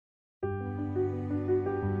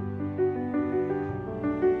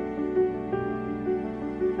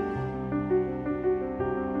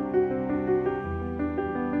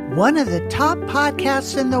One of the top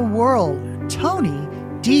podcasts in the world, Tony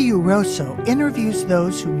Durso, interviews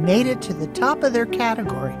those who made it to the top of their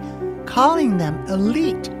category, calling them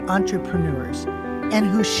elite entrepreneurs, and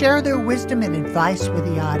who share their wisdom and advice with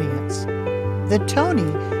the audience. The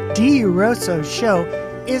Tony Durso Show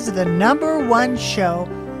is the #1 show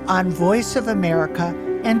on Voice of America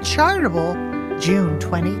and Chartable June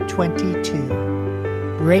 2022.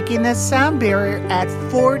 Breaking the sound barrier at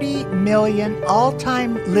 40 million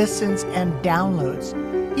all-time listens and downloads.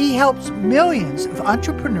 He helps millions of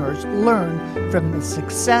entrepreneurs learn from the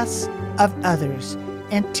success of others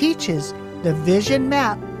and teaches the Vision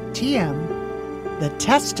Map, TM, the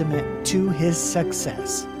testament to his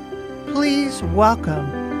success. Please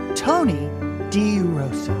welcome Tony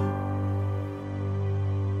Durso.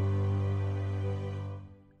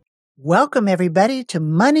 Welcome, everybody, to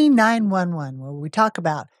Money 911, where we talk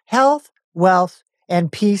about health, wealth,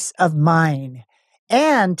 and peace of mind.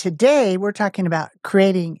 And today we're talking about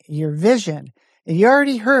creating your vision. And you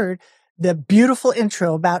already heard the beautiful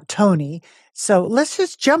intro about Tony. So let's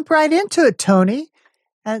just jump right into it, Tony.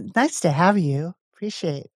 Nice to have you.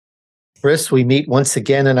 Appreciate it. Kris, we meet once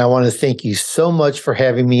again, and I want to thank you so much for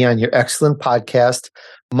having me on your excellent podcast,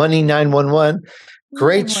 Money 911.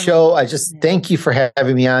 Great show. I just thank you for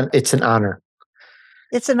having me on. It's an honor.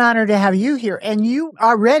 It's an honor to have you here. And you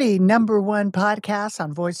already #1 podcast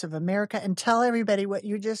on Voice of America. And tell everybody what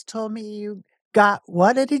you just told me you got.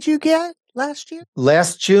 What did you get last year?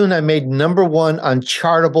 Last June, I made #1 on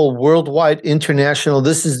Chartable Worldwide International.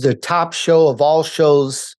 This is the top show of all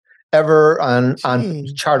shows ever on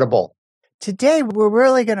Chartable. Today, we're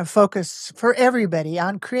really going to focus for everybody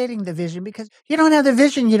on creating the vision, because you don't have the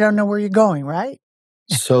vision, you don't know where you're going, right?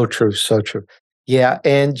 So true, so true. Yeah.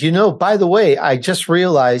 And, by the way, I just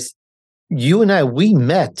realized you and we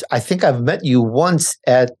met. I think I've met you once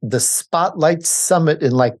at the Spotlight Summit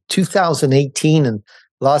in 2018 in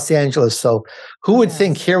Los Angeles. So who would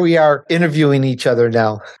think here we are interviewing each other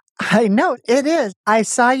now? I know it is. I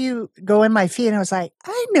saw you go in my feed and I was like,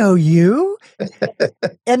 I know you.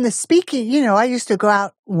 And the speaking, I used to go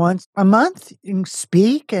out once a month and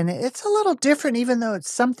speak, and it's a little different, even though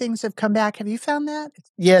some things have come back. Have you found that?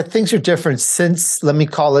 Yeah, things are different since, let me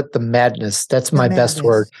call it the madness. That's my best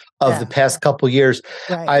word of the past couple of years.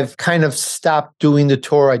 Right. I've kind of stopped doing the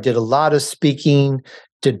tour. I did a lot of speaking,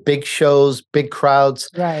 did big shows, big crowds.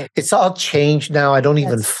 Right. It's all changed now. I don't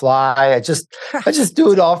even fly. I just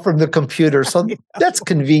do it all from the computer. So that's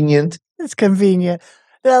convenient. It's convenient.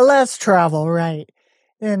 Less travel, right?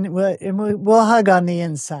 And we'll hug on the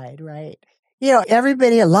inside, right?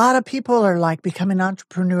 A lot of people are becoming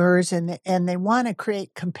entrepreneurs, and they want to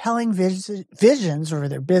create compelling visions for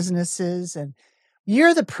their businesses. And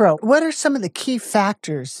you're the pro. What are some of the key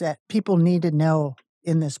factors that people need to know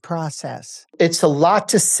in this process? It's a lot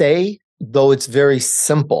to say, though it's very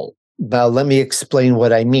simple. Now, let me explain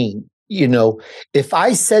what I mean. If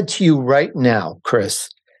I said to you right now, Kris,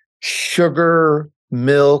 sugar,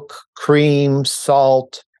 milk, cream,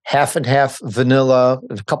 salt, half and half vanilla,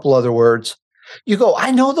 and a couple other words, you go,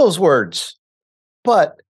 I know those words.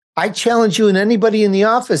 But I challenge you and anybody in the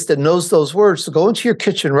office that knows those words to go into your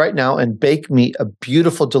kitchen right now and bake me a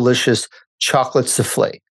beautiful, delicious chocolate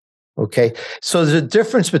souffle. Okay. So there's a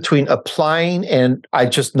difference between applying and I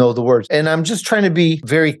just know the words. And I'm just trying to be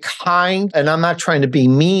very kind, and I'm not trying to be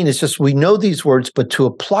mean. It's just we know these words, but to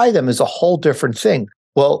apply them is a whole different thing.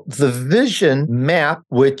 Well, the vision map,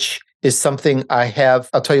 which is something I have,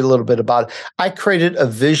 I'll tell you a little bit about it. I created a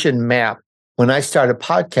vision map when I started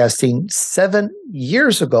podcasting 7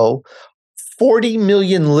 years ago, 40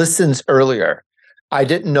 million listens earlier. I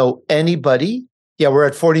didn't know anybody. Yeah, we're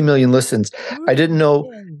at 40 million listens. I didn't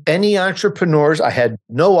know any entrepreneurs. I had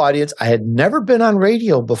no audience. I had never been on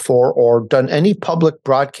radio before or done any public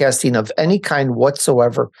broadcasting of any kind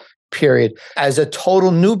whatsoever, period. As a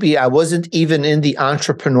total newbie, I wasn't even in the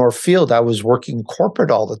entrepreneur field. I was working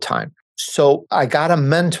corporate all the time. So I got a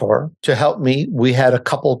mentor to help me. We had a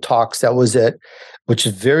couple talks. That was it, which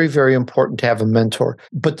is very, very important to have a mentor.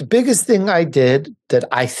 But the biggest thing I did that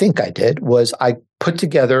I think I did was I put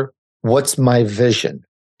together what's my vision,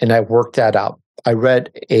 and I worked that out. I read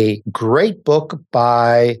a great book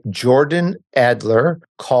by Jordan Adler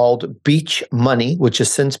called Beach Money, which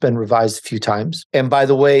has since been revised a few times. And by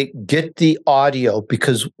the way, get the audio,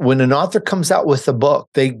 because when an author comes out with a book,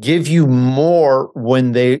 they give you more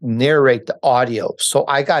when they narrate the audio. So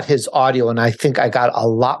I got his audio, and I think I got a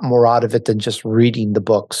lot more out of it than just reading the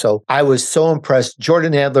book. So I was so impressed.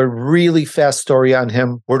 Jordan Adler, really fast story on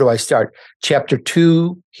him. Where do I start? Chapter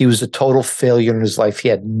 2, he was a total failure in his life. He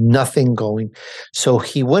had nothing going. So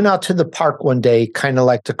he went out to the park one day, kind of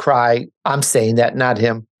like to cry. I'm saying that, not him.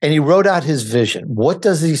 him and he wrote out his vision. What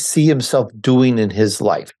does he see himself doing in his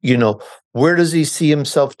life? Where does he see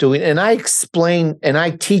himself doing? And I explain and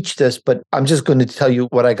I teach this, but I'm just going to tell you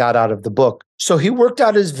what I got out of the book. So he worked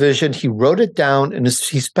out his vision. He wrote it down and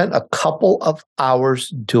he spent a couple of hours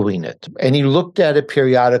doing it. And he looked at it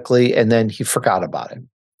periodically and then he forgot about it.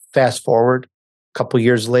 Fast forward a couple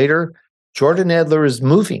years later, Jordan Adler is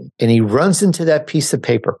moving and he runs into that piece of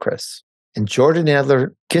paper, Kris. And Jordan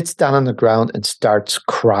Adler gets down on the ground and starts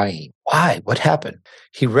crying. Why? What happened?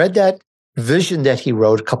 He read that vision that he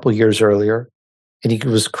wrote a couple years earlier, and he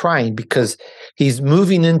was crying because he's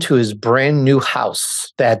moving into his brand new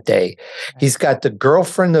house that day. He's got the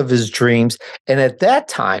girlfriend of his dreams. And at that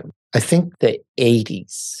time, I think the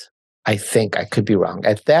 80s, I could be wrong.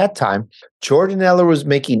 At that time, Jordan Adler was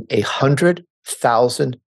making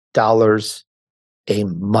 $100,000 a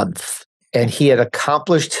month. And he had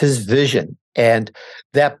accomplished his vision. And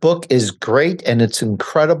that book is great and it's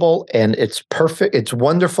incredible and it's perfect. It's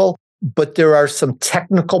wonderful. But there are some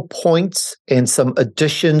technical points and some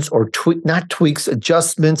additions or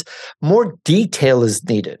adjustments. More detail is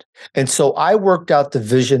needed. And so I worked out the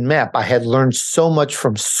vision map. I had learned so much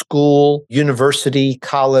from school, university,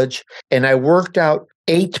 college, and I worked out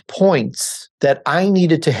 8 points that I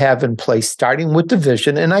needed to have in place, starting with the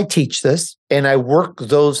vision. And I teach this and I work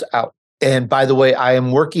those out. And by the way, I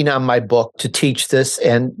am working on my book to teach this.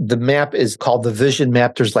 And the map is called the Vision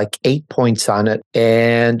Map. There's like 8 points on it.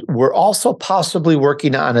 And we're also possibly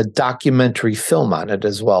working on a documentary film on it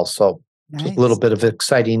as well. So just a little bit of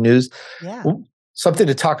exciting news. Yeah. Something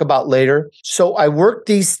to talk about later. So I worked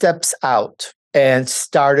these steps out and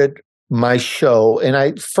started my show.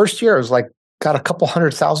 And first year, I was like, got a couple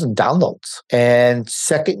 100,000 downloads. And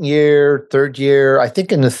second year, third year, I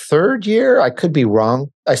think in the third year, I could be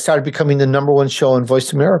wrong, I started becoming the number one show on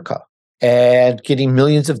Voice America and getting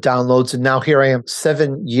millions of downloads. And now here I am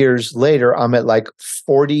 7 years later, I'm at like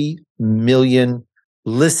 40 million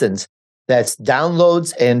listens. That's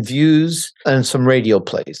downloads and views and some radio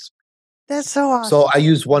plays. That's so awesome. So I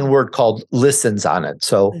use one word called listens on it.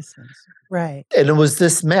 So listens. Right. And it was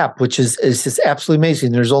this map, which is just absolutely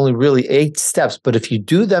amazing. There's only really 8 steps, but if you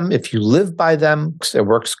do them, if you live by them, it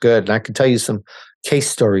works good. And I can tell you some case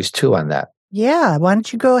stories too on that. Yeah. Why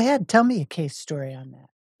don't you go ahead? Tell me a case story on that.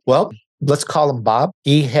 Well, let's call him Bob.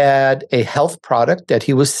 He had a health product that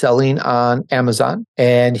he was selling on Amazon,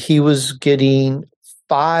 and he was getting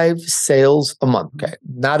 5 sales a month. Okay.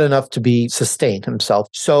 Not enough to be sustained himself.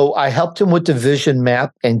 So I helped him with the vision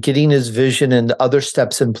map and getting his vision and the other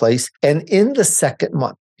steps in place. And in the second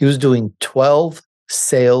month, he was doing 12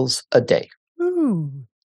 sales a day. Ooh.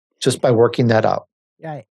 Just by working that out.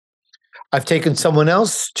 Right. I've taken someone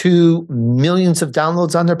else to millions of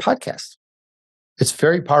downloads on their podcast. It's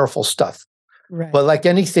very powerful stuff. Right. But like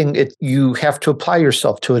anything, you have to apply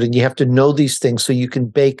yourself to it and you have to know these things so you can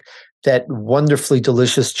bake that wonderfully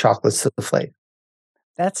delicious chocolate souffle.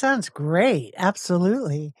 That sounds great.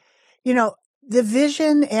 Absolutely. The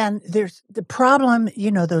vision and there's the problem,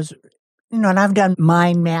 those, and I've done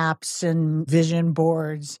mind maps and vision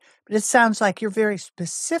boards, but it sounds like you're very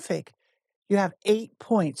specific. You have 8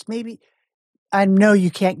 points. Maybe, I know you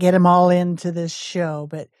can't get them all into this show,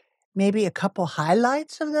 but maybe a couple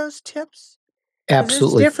highlights of those tips?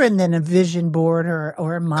 Absolutely. It's different than a vision board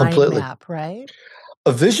or a mind map, right?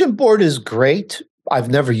 A vision board is great. I've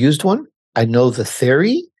never used one. I know the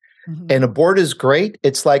theory, and a board is great.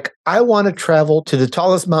 It's like, I want to travel to the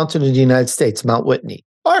tallest mountain in the United States, Mount Whitney.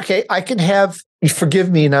 Okay, I can have, forgive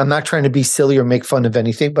me, and I'm not trying to be silly or make fun of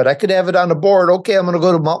anything, but I could have it on a board. Okay, I'm going to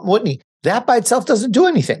go to Mount Whitney. That by itself doesn't do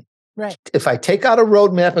anything. Right. If I take out a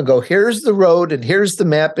road map and go, here's the road and here's the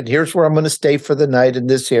map and here's where I'm going to stay for the night in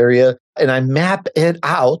this area, and I map it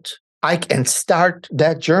out, I can start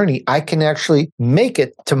that journey. I can actually make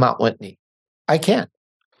it to Mount Whitney. I can.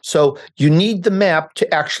 So you need the map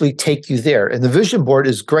to actually take you there. And the vision board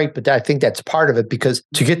is great, but I think that's part of it, because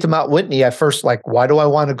to get to Mount Whitney, at first, like, why do I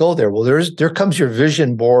want to go there? Well, there comes your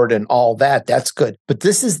vision board and all that. That's good. But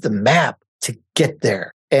this is the map to get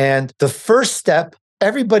there. And the first step,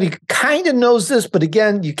 everybody kind of knows this, but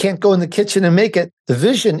again, you can't go in the kitchen and make it. The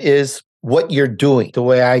vision is what you're doing. The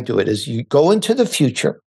way I do it is you go into the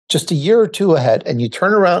future, just a year or two ahead, and you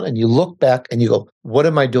turn around and you look back and you go, what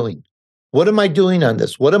am I doing? What am I doing on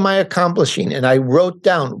this? What am I accomplishing? And I wrote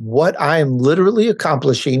down what I am literally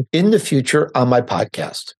accomplishing in the future on my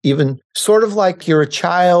podcast. Even sort of like you're a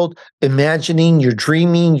child imagining, you're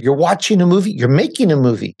dreaming, you're watching a movie, you're making a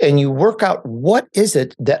movie, and you work out, what is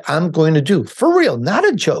it that I'm going to do? For real, not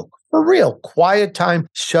a joke. For real, quiet time,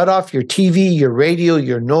 shut off your TV, your radio,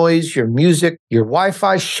 your noise, your music, your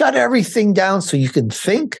Wi-Fi, shut everything down so you can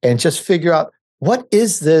think and just figure out, What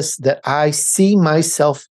is this that I see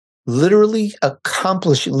myself literally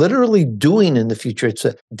accomplishing, literally doing in the future? It's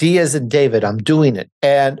a D as in David, I'm doing it.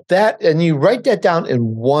 And you write that down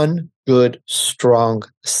in one good, strong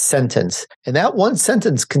sentence. And that one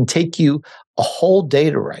sentence can take you a whole day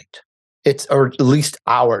to write. Or at least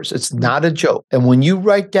hours. It's not a joke. And when you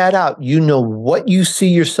write that out, you know what you see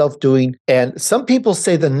yourself doing. And some people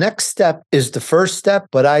say the next step is the first step,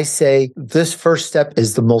 but I say this first step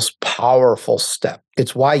is the most powerful step.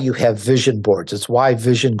 It's why you have vision boards. It's why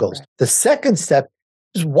vision goals. Right. The second step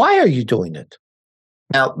is, why are you doing it?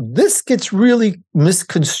 Now, this gets really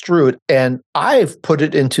misconstrued, and I've put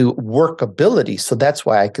it into workability. So that's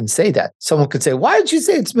why I can say that. Someone could say, why did you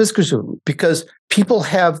say it's misconstrued? Because people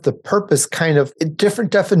have the purpose kind of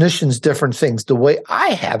different definitions, different things. The way I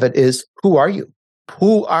have it is, who are you?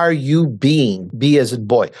 Who are you being? B as in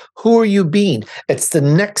boy. Who are you being? It's the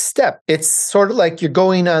next step. It's sort of like you're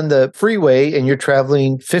going on the freeway and you're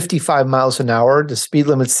traveling 55 miles an hour. The speed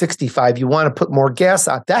limit's 65. You want to put more gas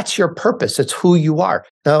on. That's your purpose. It's who you are.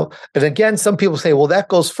 Now, and again, some people say, well, that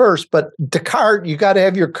goes first, but the car, you got to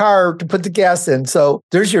have your car to put the gas in. So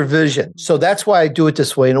there's your vision. So that's why I do it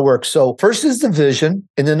this way, and it works. So first is the vision,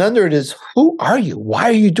 and then under it is, who are you? Why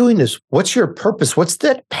are you doing this? What's your purpose? What's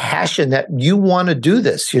that passion that you want to do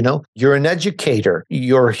this? You know, you're an educator,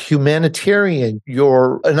 you're a humanitarian,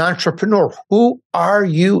 you're an entrepreneur. Who are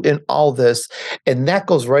you in all this? And that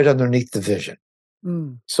goes right underneath the vision.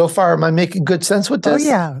 So far, am I making good sense with this? Oh,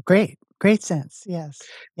 yeah. Great. Great sense. Yes.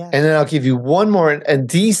 And then I'll give you one more. And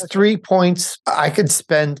these 3 points, I could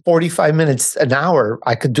spend 45 minutes, an hour.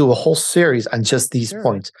 I could do a whole series on just these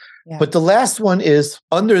points. Yeah. But the last one is,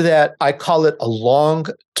 under that, I call it a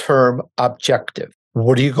long-term objective.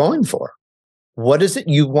 What are you going for? What is it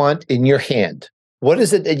you want in your hand? What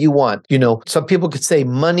is it that you want? You know, some people could say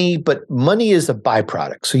money, but money is a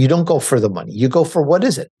byproduct. So you don't go for the money. You go for, what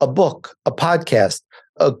is it? A book, a podcast,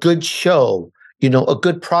 a good show, you know, a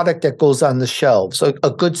good product that goes on the shelves, a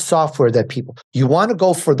good software that you want to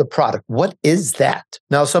go for the product. What is that?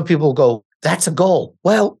 Now, some people go, that's a goal.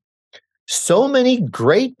 Well, so many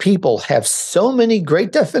great people have so many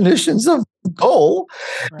great definitions of goal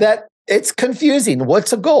that it's confusing.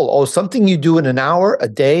 What's a goal? Oh, something you do in an hour, a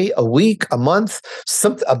day, a week, a month,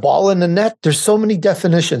 a ball in the net. There's so many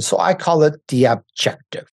definitions. So I call it the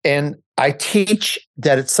objective. And I teach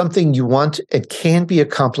that it's something you want. It can be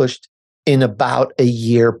accomplished in about a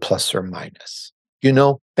year, plus or minus. You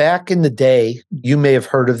know, back in the day, you may have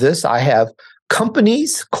heard of this. I have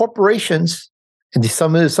companies, corporations, and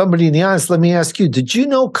somebody in the audience, let me ask you, did you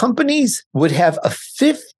know companies would have a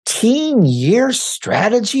 15-year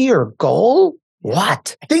strategy or goal?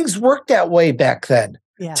 What? Things worked that way back then.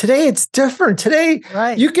 Yeah. Today, it's different. Today,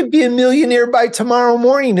 you could be a millionaire by tomorrow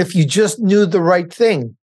morning if you just knew the right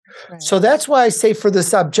thing. Right. So that's why I say, for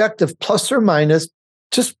this objective, plus or minus,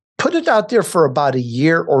 just put it out there for about a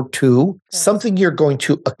year or two, something you're going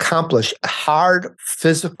to accomplish, hard,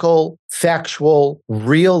 physical, factual,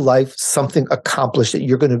 real life, something accomplished that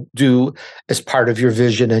you're going to do as part of your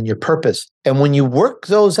vision and your purpose. And when you work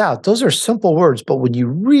those out, those are simple words, but when you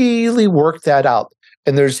really work that out,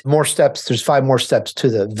 and there's more steps, there's 5 more steps to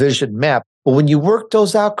the vision map. But when you work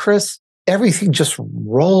those out, Kris, everything just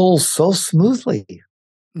rolls so smoothly.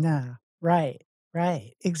 No, right,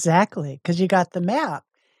 exactly, because you got the map.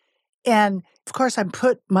 And of course, I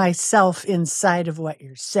put myself inside of what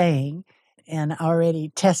you're saying and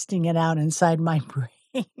already testing it out inside my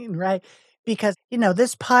brain, right? Because, you know,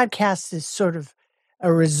 this podcast is sort of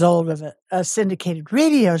a result of a syndicated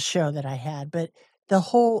radio show that I had, but the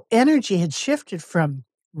whole energy had shifted from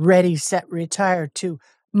Ready, Set, Retire to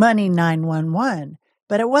Money 911.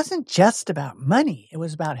 But it wasn't just about money. It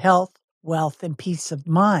was about health, wealth, and peace of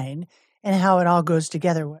mind, and how it all goes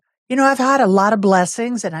together. You know, I've had a lot of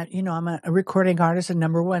blessings, and I'm a recording artist and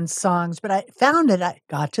 #1 songs, but I found it. I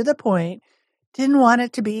got to the point, didn't want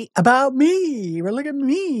it to be about me, or look at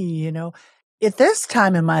me, you know. At this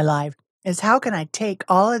time in my life is, how can I take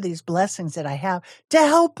all of these blessings that I have to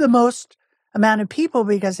help the most amount of people,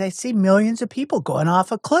 because I see millions of people going off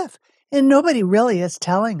a cliff, and nobody really is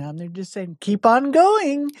telling them. They're just saying, keep on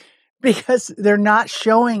going, because they're not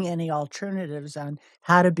showing any alternatives on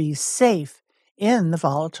how to be safe in the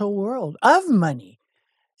volatile world of money.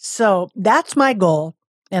 So that's my goal.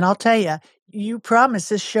 And I'll tell you, you promised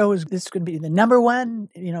this show is going to be the #1.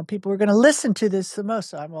 You know, people are going to listen to this the most.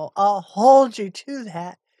 So I'll hold you to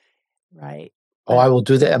that. Right. Oh, I will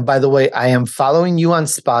do that. And by the way, I am following you on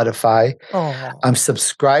Spotify. Oh, I'm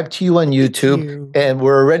subscribed to you on YouTube, and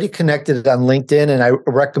we're already connected on LinkedIn. And I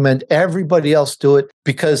recommend everybody else do it,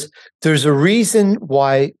 because there's a reason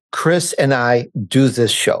why Kris and I do this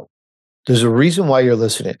show. There's a reason why you're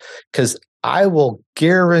listening, because I will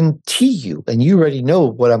guarantee you, and you already know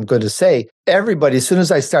what I'm going to say, everybody, as soon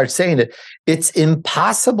as I start saying it, it's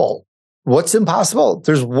impossible. What's impossible?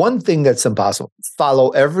 There's one thing that's impossible.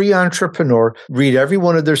 Follow every entrepreneur, read every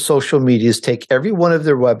one of their social medias, take every one of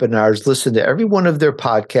their webinars, listen to every one of their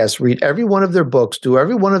podcasts, read every one of their books, do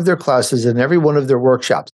every one of their classes and every one of their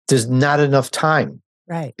workshops. There's not enough time.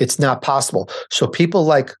 Right. It's not possible. So people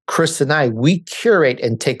like Kris and I, we curate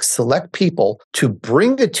and take select people to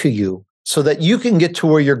bring it to you so that you can get to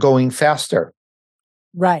where you're going faster.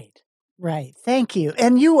 Right. Right. Thank you.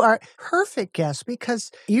 And you are perfect guest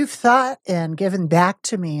because you've thought and given back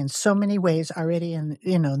to me in so many ways already in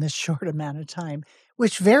this short amount of time,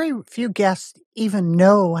 which very few guests even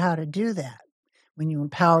know how to do that. When you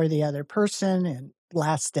empower the other person and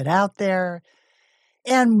blast it out there.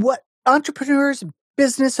 And what entrepreneurs,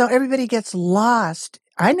 business, so everybody gets lost.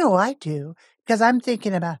 I know I do because I'm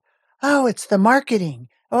thinking about, oh, it's the marketing.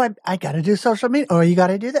 Oh, I got to do social media. Oh, you got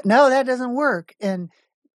to do that. No, that doesn't work. And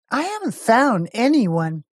I haven't found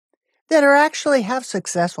anyone that are actually have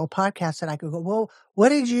successful podcasts that I could go, well, what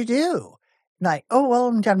did you do? Like, oh, well,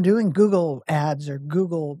 I'm doing Google ads or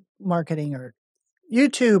Google marketing or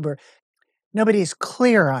YouTube, or nobody's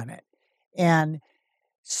clear on it. And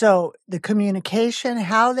so the communication,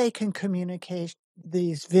 how they can communicate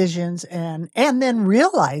these visions and then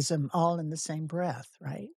realize them all in the same breath,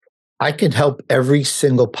 right? I can help every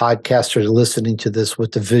single podcaster listening to this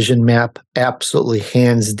with the vision map, absolutely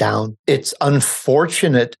hands down. It's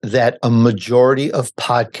unfortunate that a majority of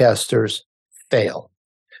podcasters fail.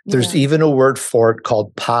 There's even a word for it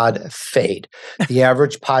called pod fade. The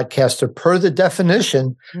average podcaster, per the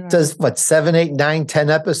definition, does 7, 8, 9, 10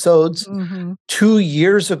 episodes. 2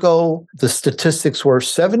 years ago, the statistics were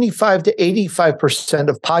 75 to 85%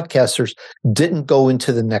 of podcasters didn't go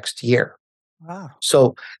into the next year. Wow.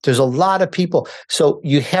 So there's a lot of people. So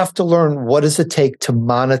you have to learn what does it take to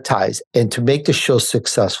monetize and to make the show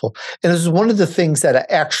successful. And this is one of the things that I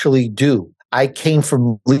actually do. I came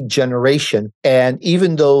from lead generation. And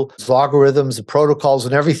even though logarithms and protocols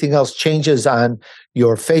and everything else changes on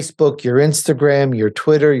your Facebook, your Instagram, your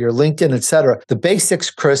Twitter, your LinkedIn, et cetera, the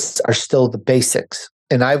basics, Kris, are still the basics.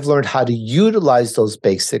 And I've learned how to utilize those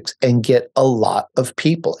basics and get a lot of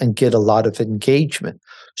people and get a lot of engagement.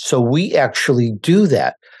 So we actually do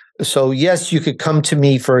that. So yes, you could come to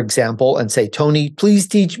me, for example, and say, Tony, please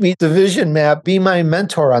teach me the vision map, be my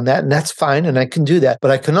mentor on that. And that's fine. And I can do that.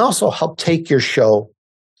 But I can also help take your show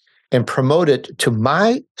and promote it to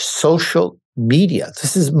my social media.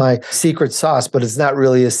 This is my secret sauce, but it's not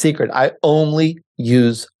really a secret. I only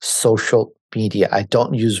use social media. I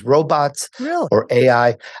don't use robots or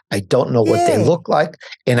AI. I don't know what they look like.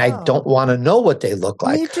 And I don't want to know what they look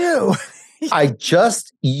like. Me too. I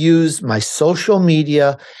just use my social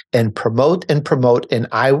media and promote, and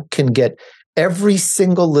I can get every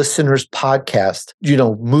single listener's podcast,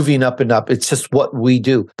 moving up and up. It's just what we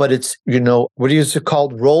do. But it's, what is it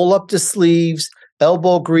called? Roll up the sleeves,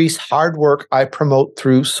 elbow grease, hard work. I promote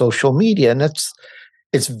through social media. And it's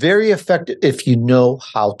very effective if you know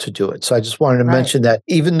how to do it. So I just wanted to mention that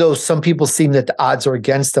even though some people seem that the odds are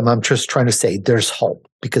against them, I'm just trying to say there's hope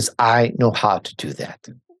because I know how to do that.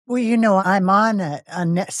 Well, I'm on a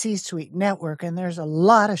C-suite network, and there's a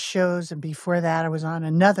lot of shows. And before that, I was on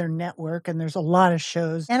another network, and there's a lot of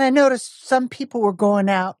shows. And I noticed some people were going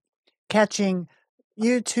out catching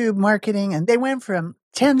YouTube marketing, and they went from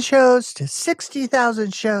 10 shows to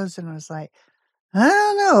 60,000 shows. And I was like, I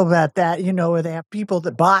don't know about that, where they have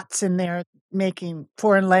bots in there making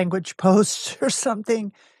foreign language posts or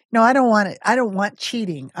something. No, I don't want it. I don't want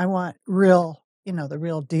cheating. I want real, the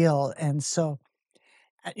real deal. And so,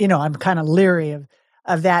 I'm kind of leery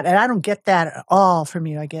of that. And I don't get that at all from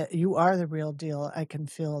you. You are the real deal. I can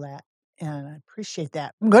feel that. And I appreciate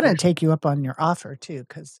that. I'm going to take you up on your offer too,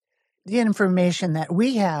 because the information that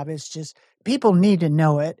we have is just, people need to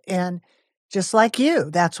know it. And just like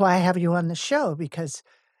you, that's why I have you on the show, because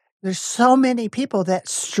there's so many people that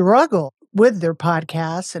struggle with their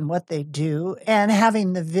podcasts and what they do and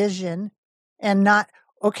having the vision and not,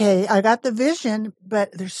 okay, I got the vision,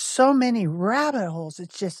 but there's so many rabbit holes.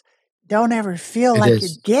 It's just don't ever feel like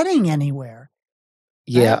you're getting anywhere.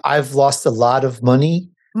 Yeah, right? I've lost a lot of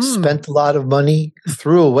money, spent a lot of money,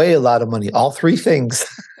 threw away a lot of money, all three things,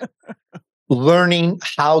 learning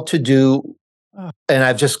how to do. And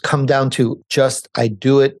I've just come down to I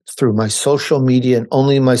do it through my social media and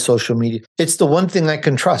only my social media. It's the one thing I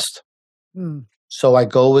can trust. So I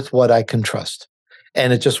go with what I can trust.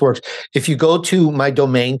 And it just works. If you go to my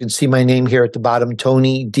domain, you can see my name here at the bottom,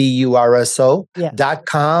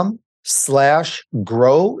 TonyDurso.com/.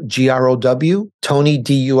 TonyDurso.com/grow, GROW,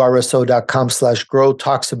 TonyDurso.com/grow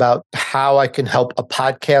talks about how I can help a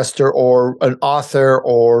podcaster or an author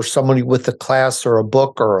or somebody with a class or a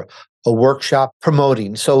book or a workshop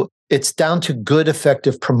promoting. So it's down to good,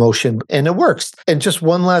 effective promotion, and it works. And just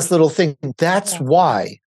one last little thing. That's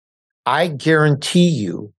why I guarantee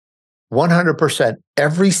you 100%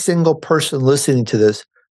 every single person listening to this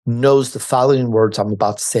knows the following words I'm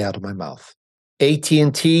about to say out of my mouth.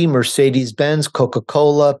 AT&T, Mercedes-Benz,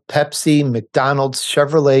 Coca-Cola, Pepsi, McDonald's,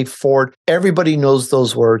 Chevrolet, Ford. Everybody knows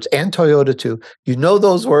those words, and Toyota too. You know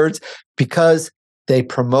those words because they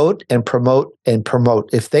promote and promote and promote.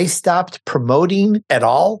 If they stopped promoting at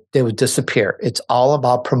all, they would disappear. It's all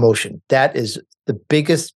about promotion. That is the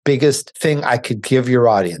biggest thing I could give your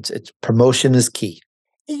audience. It's promotion is key.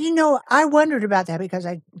 I wondered about that because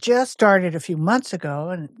I just started a few months ago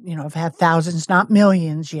and, I've had thousands, not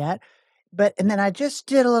millions yet. And then I just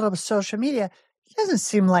did a little bit of social media. It doesn't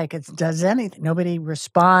seem like it does anything. Nobody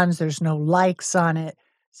responds. There's no likes on it.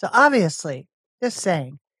 So obviously, just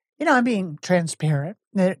saying, I'm being transparent.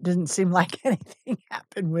 It doesn't seem like anything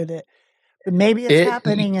happened with it. But maybe it's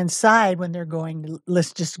happening inside when they're going to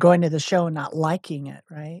the show and not liking it,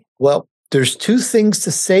 right? Well, there's two things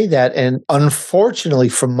to say that. And unfortunately,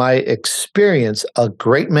 from my experience, a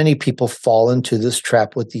great many people fall into this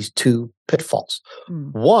trap with these two pitfalls.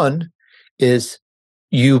 One is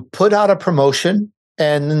you put out a promotion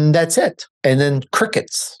and that's it. And then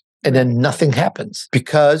crickets. And then nothing happens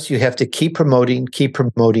because you have to keep promoting, keep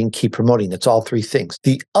promoting, keep promoting. It's all three things.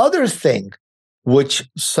 The other thing, which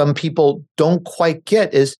some people don't quite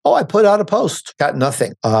get, is, I put out a post, got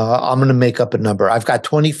nothing. I'm going to make up a number. I've got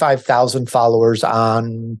 25,000 followers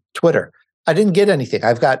on Twitter. I didn't get anything.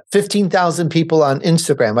 I've got 15,000 people on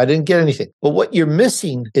Instagram. I didn't get anything. But what you're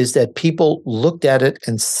missing is that people looked at it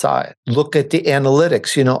and saw it. Look at the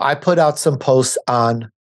analytics. I put out some posts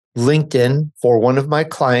on LinkedIn for one of my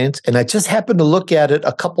clients, and I just happened to look at it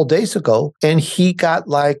a couple days ago, and he got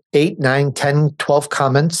like 8, 9, 10, 12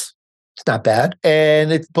 comments. It's not bad.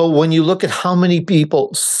 But when you look at how many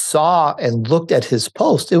people saw and looked at his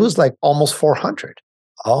post, it was like almost 400.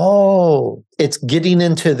 Oh, it's getting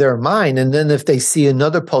into their mind. And then if they see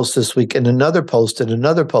another post this week and another post and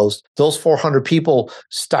another post, those 400 people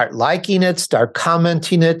start liking it, start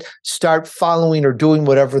commenting it, start following or doing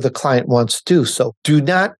whatever the client wants to do. So do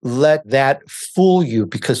not let that fool you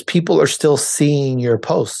because people are still seeing your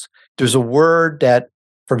posts. There's a word that,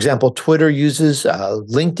 for example, Twitter uses,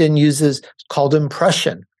 LinkedIn uses, called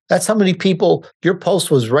impression. That's how many people your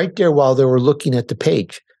post was right there while they were looking at the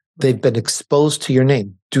page. They've been exposed to your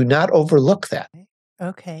name. Do not overlook that.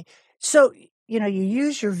 Okay. So, you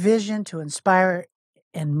use your vision to inspire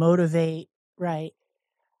and motivate, right?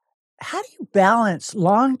 How do you balance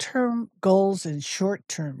long-term goals and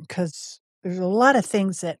short-term? Because there's a lot of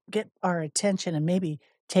things that get our attention and maybe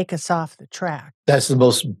take us off the track. That's the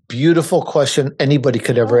most beautiful question anybody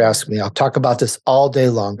could ever ask me. I'll talk about this all day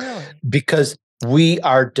long because we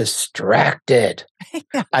are distracted.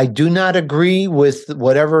 I do not agree with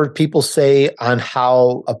whatever people say on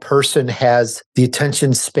how a person has the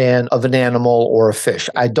attention span of an animal or a fish.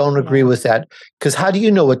 I don't agree with that because how do you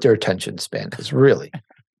know what their attention span is really?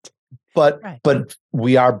 But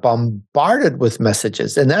we are bombarded with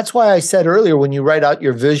messages. And that's why I said earlier, when you write out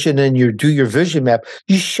your vision and you do your vision map,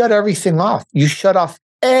 you shut everything off. You shut off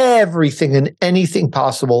everything and anything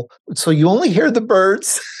possible. So you only hear the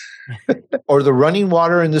birds or the running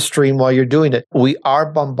water in the stream while you're doing it. We are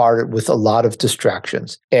bombarded with a lot of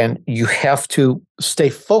distractions, and you have to stay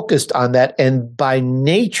focused on that. And by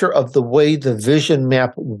nature of the way the vision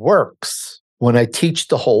map works, when I teach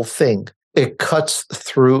the whole thing, it cuts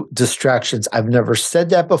through distractions. I've never said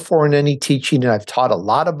that before in any teaching, and I've taught a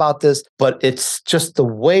lot about this, but it's just the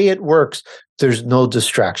way it works. There's no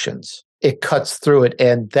distractions. It cuts through it.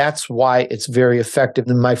 And that's why it's very effective.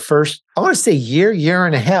 In my first, I want to say year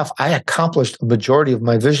and a half, I accomplished a majority of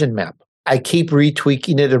my vision map. I keep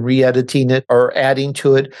retweaking it and re-editing it or adding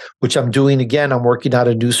to it, which I'm doing again. I'm working out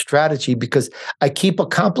a new strategy because I keep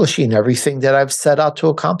accomplishing everything that I've set out to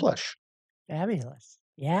accomplish. Fabulous.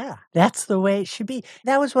 Yeah, that's the way it should be.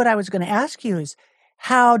 That was what I was going to ask you is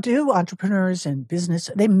how do entrepreneurs and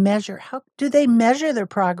business, how do they measure their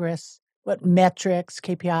progress? What metrics,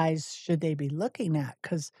 KPIs should they be looking at?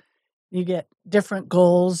 Because you get different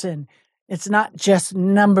goals and it's not just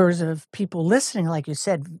numbers of people listening, like you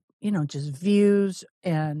said, just views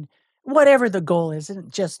and whatever the goal is.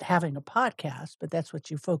 Isn't just having a podcast, but that's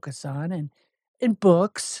what you focus on and in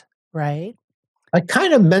books, right? I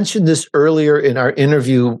kind of mentioned this earlier in our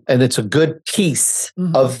interview, and it's a good piece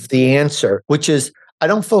of the answer, which is I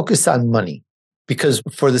don't focus on money because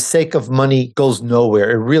for the sake of money goes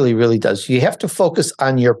nowhere. It really, really does. You have to focus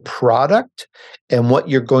on your product and what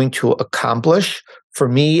you're going to accomplish. For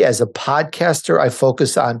me, as a podcaster, I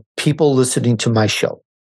focus on people listening to my show.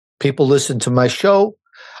 People listen to my show.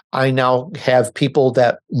 I now have people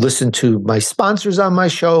that listen to my sponsors on my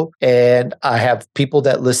show, and I have people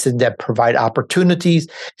that listen that provide opportunities.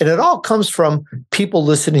 And it all comes from people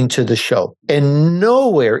listening to the show. And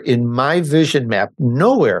nowhere in my vision map,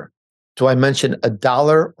 nowhere do I mention a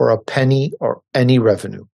dollar or a penny or any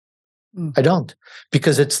revenue. I don't,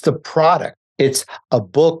 because it's the product. It's a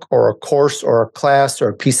book or a course or a class or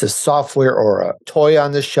a piece of software or a toy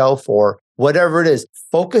on the shelf or whatever it is.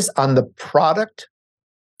 Focus on the product.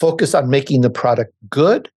 Focus on making the product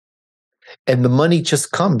good, and the money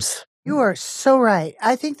just comes. You are so right.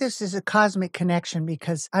 I think this is a cosmic connection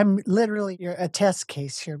because I'm literally a test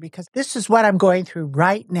case here because this is what I'm going through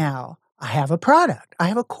right now. I have a product. I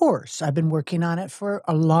have a course. I've been working on it for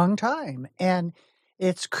a long time, and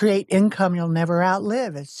it's create income you'll never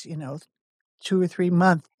outlive. It's, 2 or 3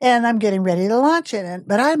 months, and I'm getting ready to launch it.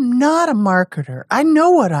 But I'm not a marketer. I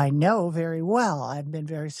know what I know very well. I've been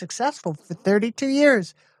very successful for 32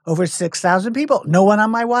 years, over 6,000 people. No one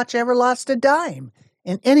on my watch ever lost a dime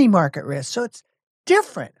in any market risk. So it's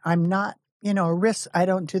different. I'm not, a risk. I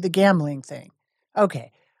don't do the gambling thing.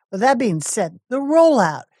 Okay. Well, that being said, the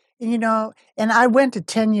rollout, and I went to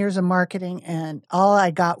 10 years of marketing and all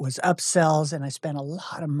I got was upsells and I spent a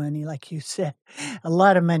lot of money, like you said, a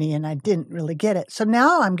lot of money, and I didn't really get it. So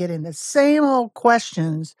now I'm getting the same old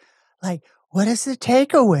questions like, what is the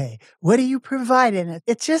takeaway? What do you provide in it?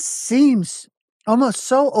 It just seems almost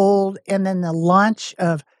so old. And then the launch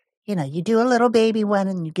of, you do a little baby one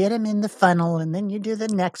and you get them in the funnel and then you do the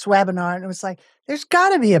next webinar. And it was like, there's got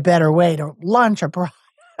to be a better way to launch a product.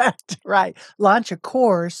 Right. Launch a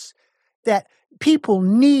course that people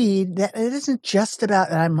need, that it isn't just about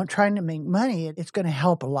that I'm trying to make money. It's going to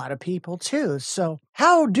help a lot of people too. So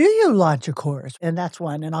how do you launch a course? And that's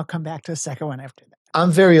one. And I'll come back to the second one after that.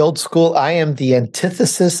 I'm very old school. I am the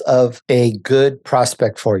antithesis of a good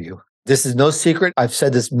prospect for you. This is no secret. I've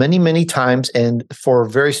said this many, many times, and for a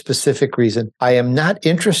very specific reason. I am not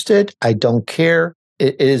interested. I don't care.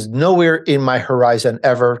 It is nowhere in my horizon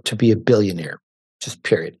ever to be a billionaire. Just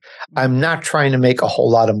period. I'm not trying to make a whole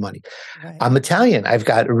lot of money. Right. I'm Italian. I've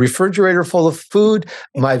got a refrigerator full of food.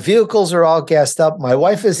 My vehicles are all gassed up. My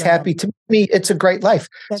wife is happy. To me, it's a great life.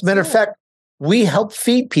 As a matter of fact, we help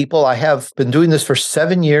feed people. I have been doing this for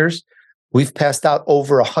 7 years. We've passed out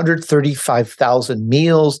over 135,000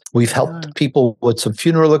 meals. We've helped people with some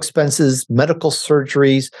funeral expenses, medical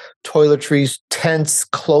surgeries, toiletries, tents,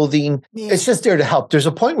 clothing. Yeah. It's just there to help. There's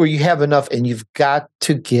a point where you have enough and you've got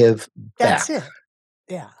to give back. That's it.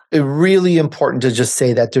 Yeah. It's really important to just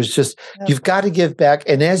say that you've got to give back.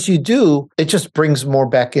 And as you do, it just brings more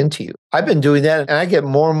back into you. I've been doing that and I get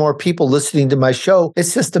more and more people listening to my show.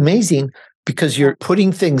 It's just amazing because you're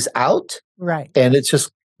putting things out. Right. And it's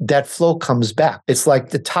just that flow comes back. It's like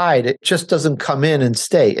the tide. It just doesn't come in and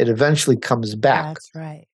stay. It eventually comes back. That's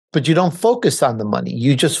right. But you don't focus on the money.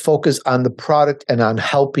 You just focus on the product and on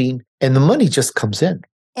helping, and the money just comes in.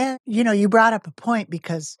 And, you brought up a point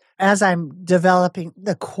because as I'm developing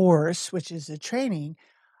the course, which is a training,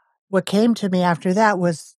 what came to me after that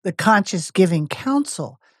was the conscious giving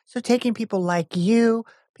counsel. So taking people like you,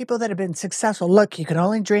 people that have been successful. Look, you can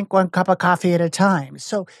only drink 1 cup of coffee at a time.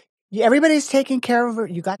 So everybody's taking care of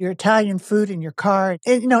it. You got your Italian food in your car.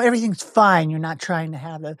 And, everything's fine. You're not trying to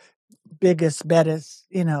have the biggest, bettest,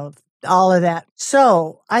 all of that.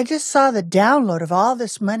 So I just saw the download of all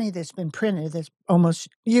this money that's been printed that's almost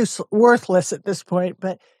worthless at this point,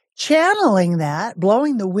 but channeling that,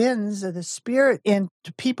 blowing the winds of the spirit into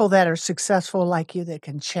people that are successful like you that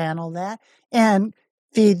can channel that and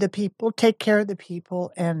feed the people, take care of the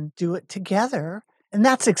people, and do it together. And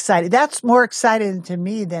that's exciting. That's more exciting to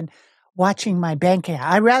me than watching my bank account.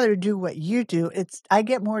 I'd rather do what you do. I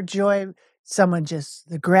get more joy,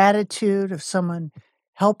 the gratitude of someone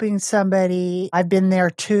helping somebody. I've been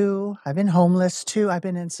there too. I've been homeless too. I've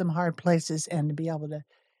been in some hard places, and to be able to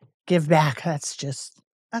give back,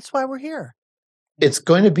 that's why we're here. It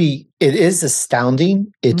is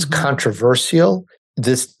astounding. It's controversial.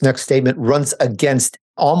 This next statement runs against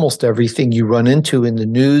almost everything you run into in the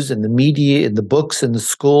news and the media, in the books, in the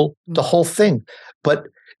school, the whole thing. But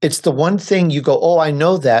it's the one thing you go, oh, I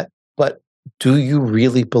know that, but do you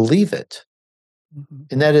really believe it? Mm-hmm.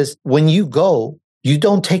 And that is, when you go, you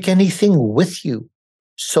don't take anything with you.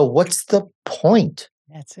 So what's the point?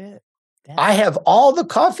 That's it. I have all the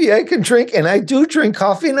coffee I can drink, and I do drink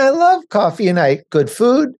coffee, and I love coffee, and good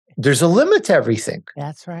food, There's a limit to everything.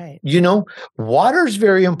 That's right. Water is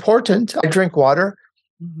very important. I drink water.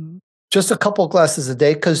 Mm-hmm. Just a couple glasses a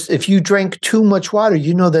day, because if you drink too much water,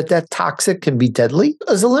 you know that toxic can be deadly.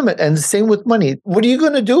 There's a limit. And the same with money. What are you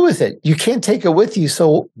going to do with it? You can't take it with you.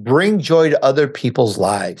 So bring joy to other people's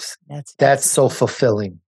lives. That's so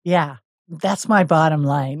fulfilling. Yeah. That's my bottom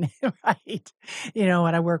line, right?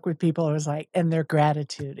 When I work with people, it was like, and their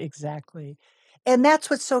gratitude. Exactly. And that's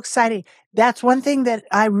what's so exciting. That's one thing that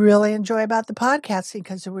I really enjoy about the podcasting,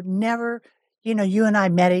 because it would never, you and I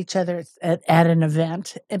met each other at an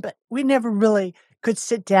event, but we never really could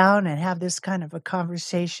sit down and have this kind of a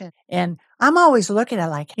conversation. And I'm always looking at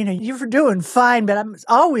like, you're doing fine, but I'm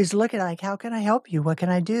always looking at like, how can I help you? What can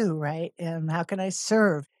I do? Right. And how can I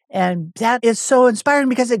serve? And that is so inspiring,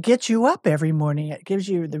 because it gets you up every morning. It gives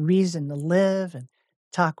you the reason to live and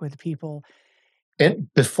talk with people.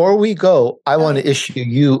 And before we go, I want to issue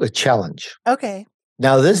you a challenge. Okay.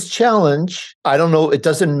 Now, this challenge, I don't know, it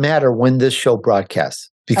doesn't matter when this show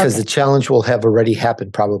broadcasts, because the challenge will have already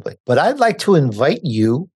happened probably. But I'd like to invite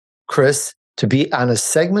you, Kris, to be on a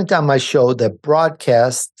segment on my show that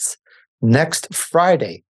broadcasts next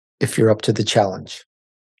Friday, if you're up to the challenge.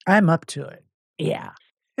 I'm up to it. Yeah.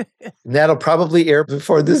 And that'll probably air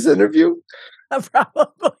before this interview?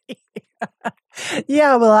 Probably.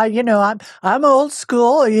 Yeah, well, I'm old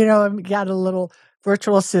school. I've got a little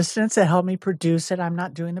virtual assistants that help me produce it. I'm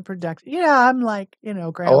not doing the production. Yeah, I'm like,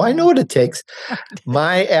 grandma. Oh, I know what it takes.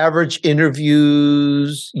 My average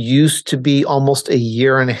interviews used to be almost a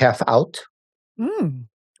year and a half out.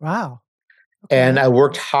 Wow. Okay. And I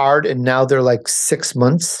worked hard, and now they're like 6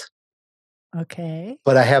 months. Okay.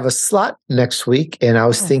 But I have a slot next week, and I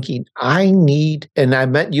was thinking and I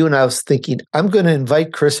met you, and I was thinking, I'm going to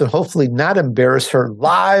invite Kris and hopefully not embarrass her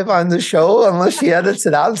live on the show unless she edits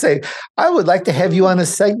it out, and say, I would like to have you on a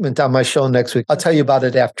segment on my show next week. I'll tell you about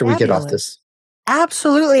it after we get off this.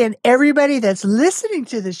 Absolutely. And everybody that's listening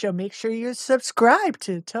to the show, make sure you're subscribed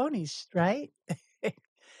to Tony's, right?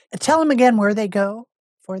 Tell them again where they go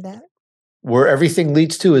for that. Where everything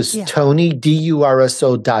leads to is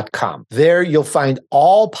TonyDurso.com. There you'll find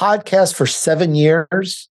all podcasts for 7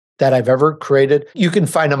 years that I've ever created. You can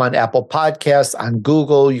find them on Apple Podcasts, on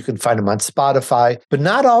Google. You can find them on Spotify, but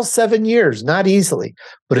not all 7 years, not easily.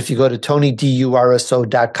 But if you go to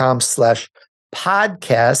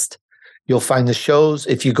TonyDurso.com/podcast, you'll find the shows.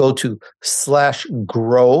 If you go to /grow,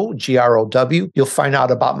 GROW, you'll find out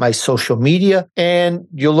about my social media, and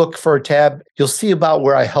you'll look for a tab. You'll see about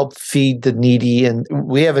where I help feed the needy. And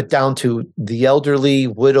we have it down to the elderly,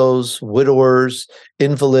 widows, widowers,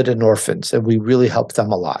 invalid, and orphans. And we really help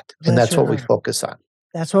them a lot. And that's what we focus on.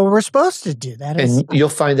 That's what we're supposed to do. And you'll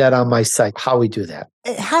find that on my site, how we do that.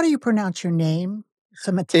 How do you pronounce your name?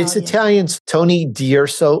 Some Italian? It's Italian, Tony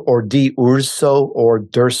Durso or Durso or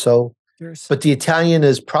Durso. But the Italian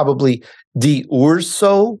is probably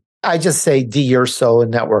Durso. I just say Durso,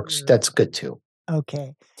 and that works. That's good too.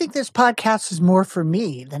 Okay. I think this podcast is more for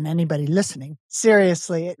me than anybody listening.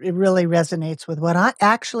 Seriously, it really resonates with what I'm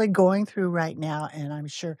actually going through right now. And I'm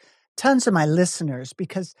sure tons of my listeners,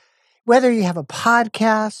 because whether you have a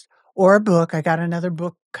podcast or a book, I got another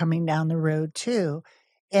book coming down the road too.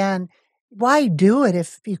 And why do it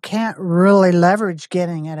if you can't really leverage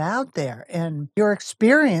getting it out there? And your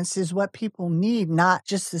experience is what people need, not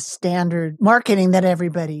just the standard marketing that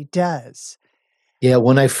everybody does. Yeah,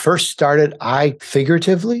 when I first started, I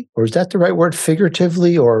figuratively, or is that the right word,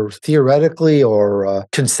 figuratively or theoretically or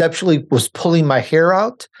conceptually, was pulling my hair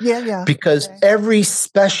out. Yeah. Because every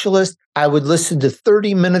specialist, I would listen to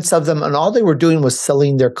 30 minutes of them, and all they were doing was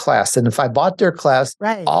selling their class. And if I bought their class,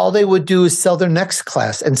 all they would do is sell their next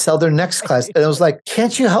class and sell their next class. And I was like,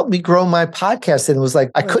 can't you help me grow my podcast? And it was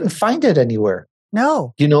like, I couldn't find it anywhere.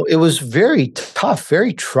 No. It was very tough,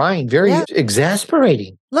 very trying, very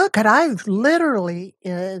exasperating. Look, and I've literally,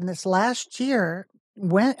 in this last year,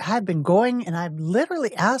 had been going, and I've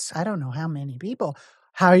literally asked, I don't know how many people,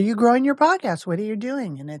 how are you growing your podcast? What are you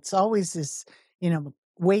doing? And it's always this,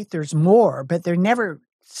 wait, there's more, but they never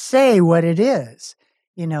say what it is,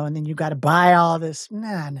 and then you got to buy all this.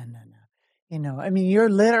 No. You're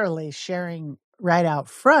literally sharing right out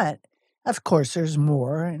front. Of course, there's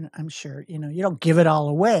more, and I'm sure, you don't give it all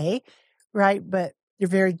away, right? But you're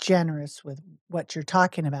very generous with what you're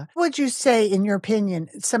talking about. What would you say, in your opinion,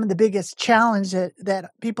 some of the biggest challenge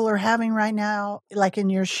that people are having right now, like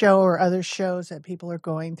in your show or other shows that people are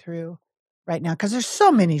going through right now? Because there's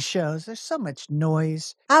so many shows, there's so much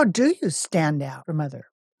noise. How do you stand out from other?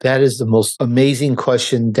 That is the most amazing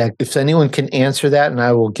question that if anyone can answer that, and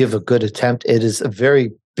I will give a good attempt, it is a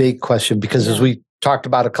very big question because as we talked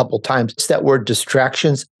about a couple times. It's that word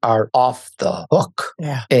distractions are off the hook.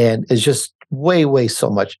 Yeah. And it's just way so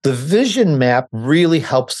much. The vision map really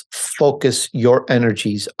helps focus your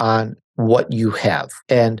energies on what you have.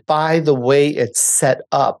 And by the way it's set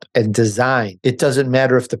up and designed, it doesn't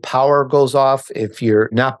matter if the power goes off, if you're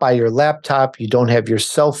not by your laptop, you don't have your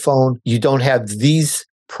cell phone, you don't have these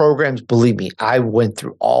programs. Believe me, I went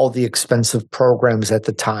through all the expensive programs at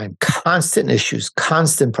the time, constant issues,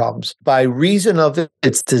 constant problems. By reason of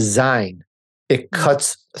its design, it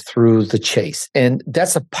cuts through the chase. And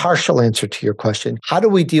that's a partial answer to your question. How do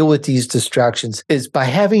we deal with these distractions? Is by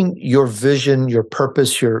having your vision, your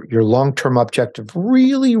purpose, your long-term objective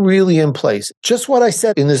really in place. Just what I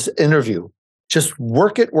said in this interview. Just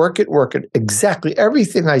work it. Exactly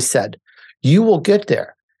everything I said. You will get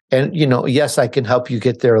there. And, yes, I can help you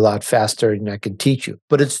get there a lot faster and I can teach you.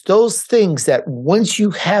 But it's those things that once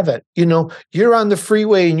you have it, you're on the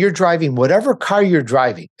freeway and you're driving whatever car you're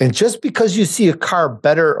driving. And just because you see a car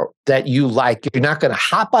better that you like, you're not going to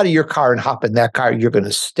hop out of your car and hop in that car. You're going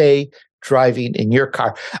to stay driving in your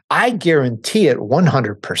car. I guarantee it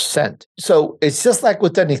 100%. So it's just like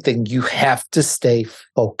with anything, you have to stay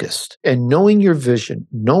focused and knowing your vision,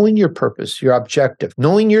 knowing your purpose, your objective,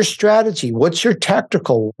 knowing your strategy. What's your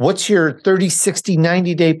tactical? What's your 30, 60,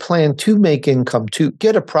 90-day plan to make income, to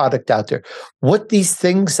get a product out there? What these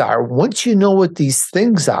things are. Once you know what these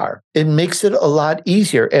things are, it makes it a lot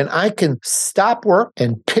easier. And I can stop work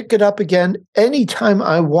and pick it up again anytime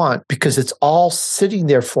I want because it's all sitting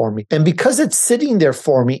there for me. And because it's sitting there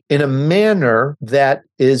for me in a manner that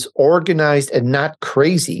is organized and not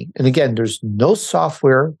crazy. And again, there's no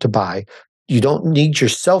software to buy. You don't need your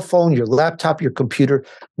cell phone, your laptop, your computer,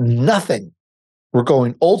 nothing. We're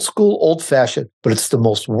going old school, old fashioned, but it's the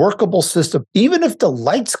most workable system. Even if the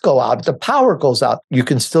lights go out, if the power goes out, you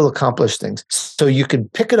can still accomplish things. So you can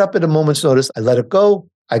pick it up at a moment's notice. I let it go.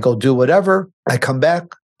 I go do whatever. I come back.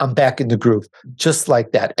 I'm back in the groove, just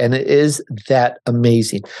like that. And it is that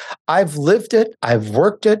amazing. I've lived it. I've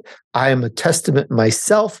worked it. I am a testament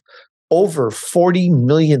myself. Over 40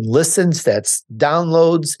 million listens, that's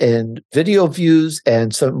downloads and video views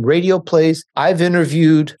and some radio plays. I've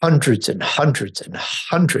interviewed hundreds and hundreds and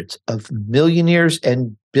hundreds of millionaires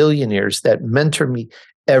and billionaires that mentor me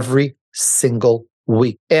every single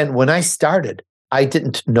week. And when I started, I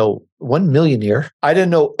didn't know one millionaire. I didn't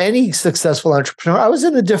know any successful entrepreneur. I was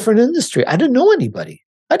in a different industry. I didn't know anybody.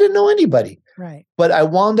 Right. But I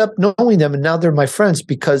wound up knowing them, and now they're my friends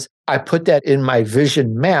because I put that in my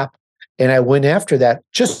vision map. And I went after that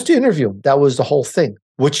just to interview them. That was the whole thing,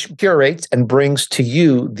 which curates and brings to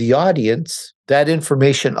you, the audience, that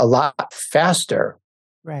information a lot faster.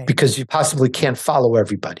 Right. Because you possibly can't follow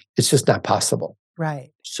everybody. It's just not possible.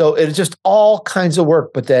 Right. So it's just all kinds of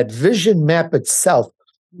work. But that vision map itself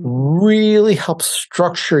really helps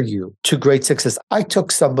structure you to great success. I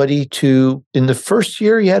took somebody in the first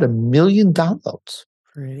year, he had 1 million downloads.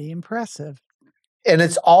 Pretty impressive. And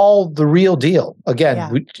it's all the real deal.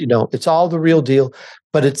 Again, it's all the real deal.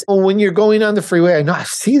 But it's when you're going on the freeway, I know I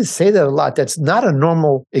say that a lot. That's not a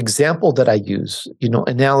normal example that I use,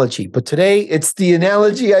 analogy. But today, it's the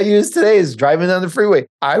analogy I use today is driving down the freeway.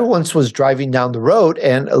 I once was driving down the road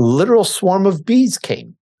and a literal swarm of bees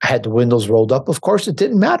came. I had the windows rolled up. Of course, it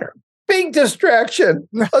didn't matter. Big distraction,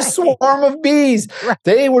 right. A swarm of bees. Right.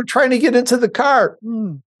 They were trying to get into the car.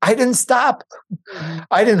 I didn't stop.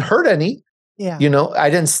 I didn't hurt any. Yeah.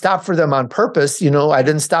 I didn't stop for them on purpose. I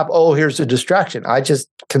didn't stop. Oh, here's a distraction. I just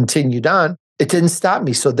continued on. It didn't stop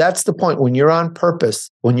me. So that's the point. When you're on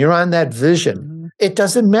purpose, when you're on that vision, it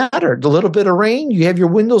doesn't matter. The little bit of rain, you have your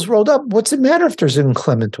windows rolled up. What's it matter if there's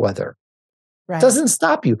inclement weather? Right. It doesn't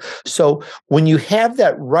stop you. So when you have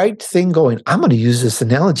that right thing going, I'm going to use this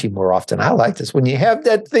analogy more often. I like this. When you have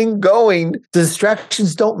that thing going, the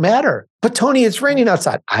distractions don't matter. But Tony, it's raining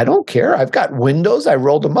outside. I don't care. I've got windows. I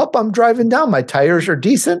rolled them up. I'm driving down. My tires are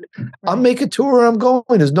decent. Right. I'll make it to where I'm going.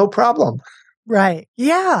 There's no problem. Right.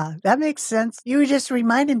 Yeah, that makes sense. You just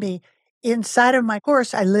reminded me, inside of my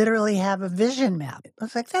course, I literally have a vision map. I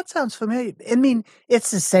was like, that sounds familiar. I mean,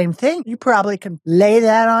 it's the same thing. You probably can lay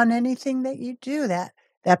that on anything that you do, that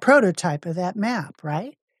prototype of that map,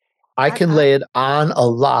 right? I can lay it on a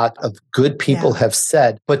lot of good people have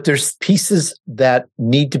said, but there's pieces that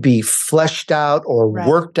need to be fleshed out or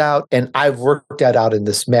worked out. And I've worked that out in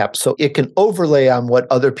this map. So it can overlay on what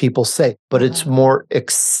other people say, but it's more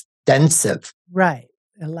extensive. Right.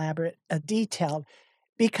 Elaborate, detailed.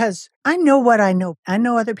 Because I know what I know. I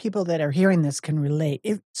know other people that are hearing this can relate.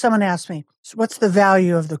 If someone asks me, so what's the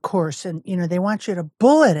value of the course? And, they want you to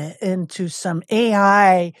bullet it into some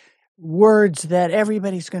AI words that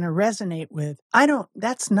everybody's going to resonate with.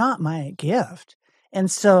 That's not my gift. And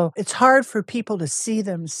so it's hard for people to see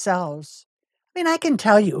themselves. I mean, I can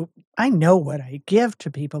tell you, I know what I give to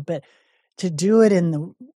people, but to do it in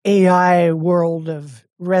the AI world of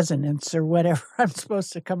resonance or whatever I'm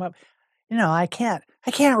supposed to come up, I can't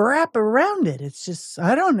wrap around it. It's just,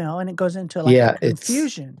 I don't know. And it goes into like Yeah, a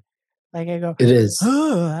confusion. Like I go, it is.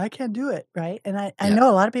 oh, I can't do it. Right. And I Yeah. know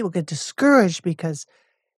a lot of people get discouraged because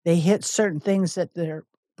they hit certain things that their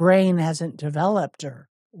brain hasn't developed or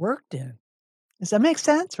worked in. Does that make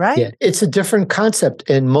sense? Right? Yeah, it's a different concept.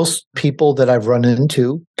 And most people that I've run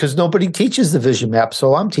into, because nobody teaches the vision map.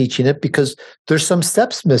 So I'm teaching it because there's some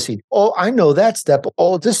steps missing. Oh, I know that step.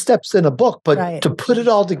 Oh, this step's in a book. But Right. to put it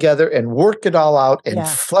all together and work it all out and Yeah.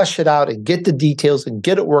 flesh it out and get the details and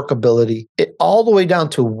get it workability, all the way down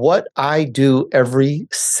to what I do every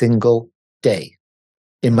single day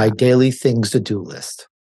in my daily things to do list.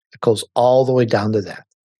 It goes all the way down to that.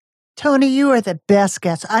 Tony, you are the best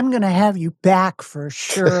guest. I'm going to have you back for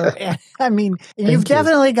sure. I mean, you've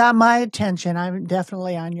definitely got my attention. I'm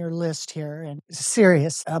definitely on your list here. And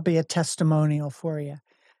serious, I'll be a testimonial for you.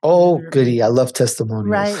 Oh, goody. I love testimonials.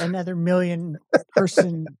 Right. Another million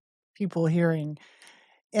person people hearing.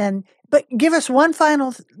 But give us one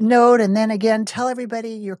final note. And then again, tell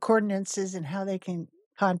everybody your coordinates and how they can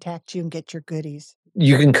contact you and get your goodies.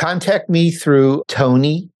 You can contact me through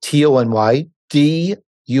Tony, Tony,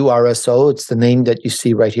 Durso. It's the name that you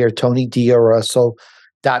see right here,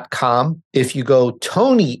 TonyDurso.com. If you go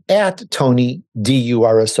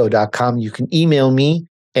Tony@TonyDurso.com, you can email me.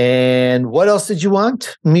 And what else did you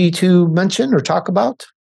want me to mention or talk about?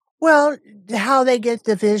 Well, how they get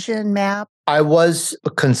the vision map. I was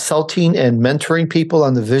consulting and mentoring people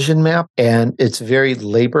on the vision map, and it's very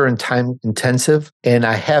labor and time intensive. And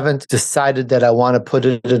I haven't decided that I want to put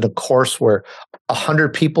it in a course where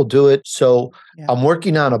 100 people do it. So I'm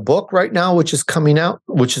working on a book right now, which is coming out,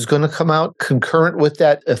 which is going to come out concurrent with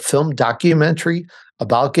that. A film documentary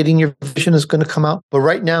about getting your vision is going to come out. But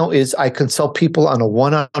right now I consult people on a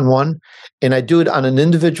one-on-one, and I do it on an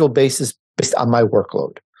individual basis based on my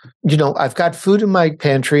workload. I've got food in my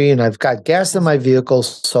pantry and I've got gas in my vehicle,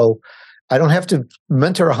 so I don't have to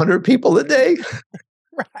mentor 100 people a day.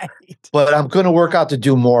 Right. But I'm going to work out to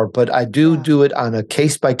do more. But I do it on a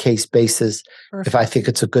case-by-case basis. Perfect. If I think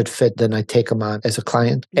it's a good fit, then I take them on as a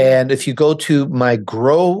client. Yeah. And if you go to my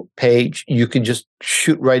Grow page, you can just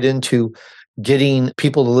shoot right into getting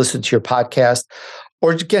people to listen to your podcast.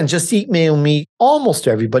 Or again, just email me. Almost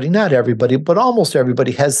everybody, not everybody, but almost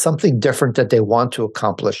everybody has something different that they want to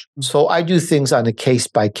accomplish. So I do things on a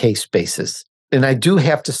case-by-case basis. And I do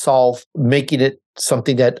have to solve making it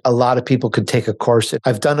something that a lot of people could take a course in.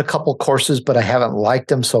 I've done a couple courses, but I haven't liked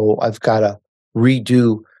them. So I've got to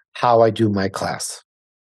redo how I do my class.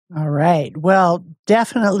 All right. Well,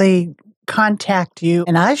 definitely contact you,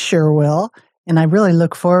 and I sure will. And I really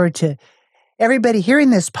look forward to everybody hearing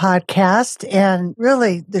this podcast. And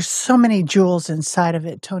really, there's so many jewels inside of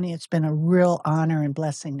it. Tony, it's been a real honor and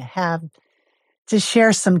blessing to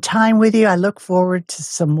share some time with you. I look forward to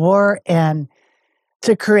some more and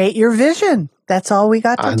to create your vision. That's all we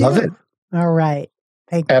got to do. I love it. All right.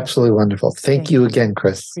 Thank you. Absolutely wonderful. Thank you again,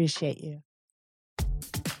 Kris. Appreciate you.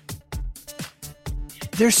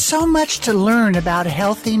 There's so much to learn about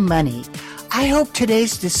healthy money. I hope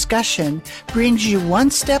today's discussion brings you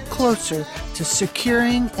one step closer to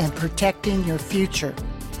securing and protecting your future.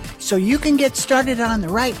 So you can get started on the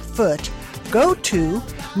right foot, go to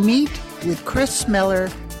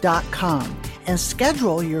meetwithkrismiller.com and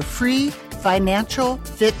schedule your free financial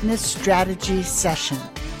fitness strategy session.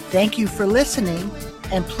 Thank you for listening,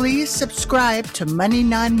 and please subscribe to Money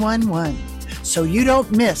 911 so you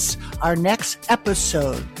don't miss our next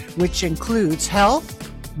episode, which includes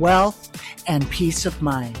health, wealth, and peace of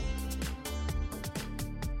mind.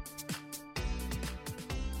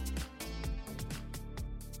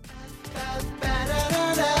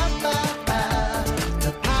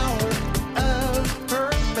 The power of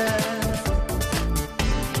purpose.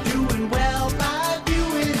 Doing well by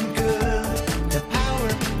doing good. The power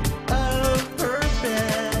of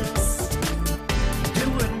purpose.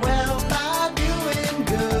 Doing well by doing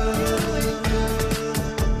good.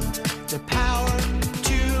 The power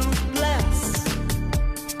to bless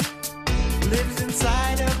lives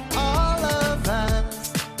inside of